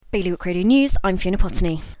Bailiwick Radio News, I'm Fiona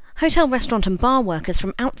Potney. Hotel, restaurant and bar workers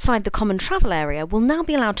from outside the common travel area will now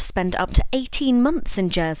be allowed to spend up to 18 months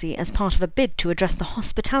in Jersey as part of a bid to address the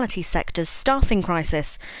hospitality sector's staffing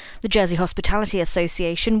crisis. The Jersey Hospitality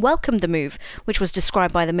Association welcomed the move, which was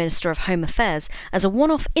described by the Minister of Home Affairs as a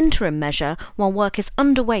one-off interim measure while work is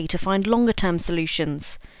underway to find longer-term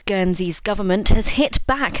solutions. Guernsey's government has hit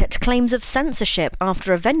back at claims of censorship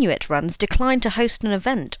after a venue it runs declined to host an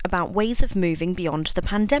event about ways of moving beyond the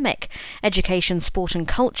pandemic. Education, Sport and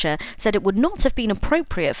Culture said it would not have been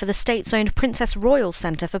appropriate for the state-owned Princess Royal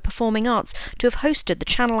Centre for Performing Arts to have hosted the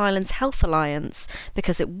Channel Islands Health Alliance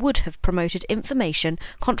because it would have promoted information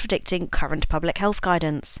contradicting current public health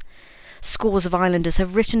guidance. Scores of islanders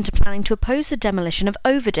have written to planning to oppose the demolition of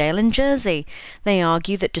Overdale in Jersey. They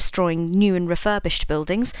argue that destroying new and refurbished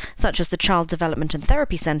buildings, such as the Child Development and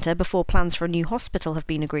Therapy Centre, before plans for a new hospital have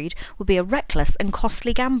been agreed, would be a reckless and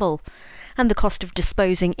costly gamble. And the cost of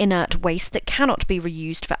disposing inert waste that cannot be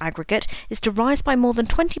reused for aggregate is to rise by more than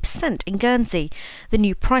 20% in Guernsey. The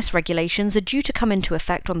new price regulations are due to come into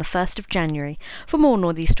effect on the 1st of January. For more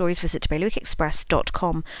northerly stories, visit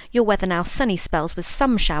bailiwickexpress.com. Your weather now: sunny spells with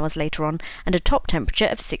some showers later on and a top temperature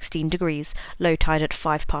of 16 degrees. Low tide at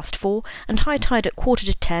 4:05 and high tide at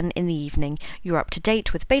 9:45 in the evening. You're up to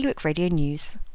date with Bailiwick Radio News.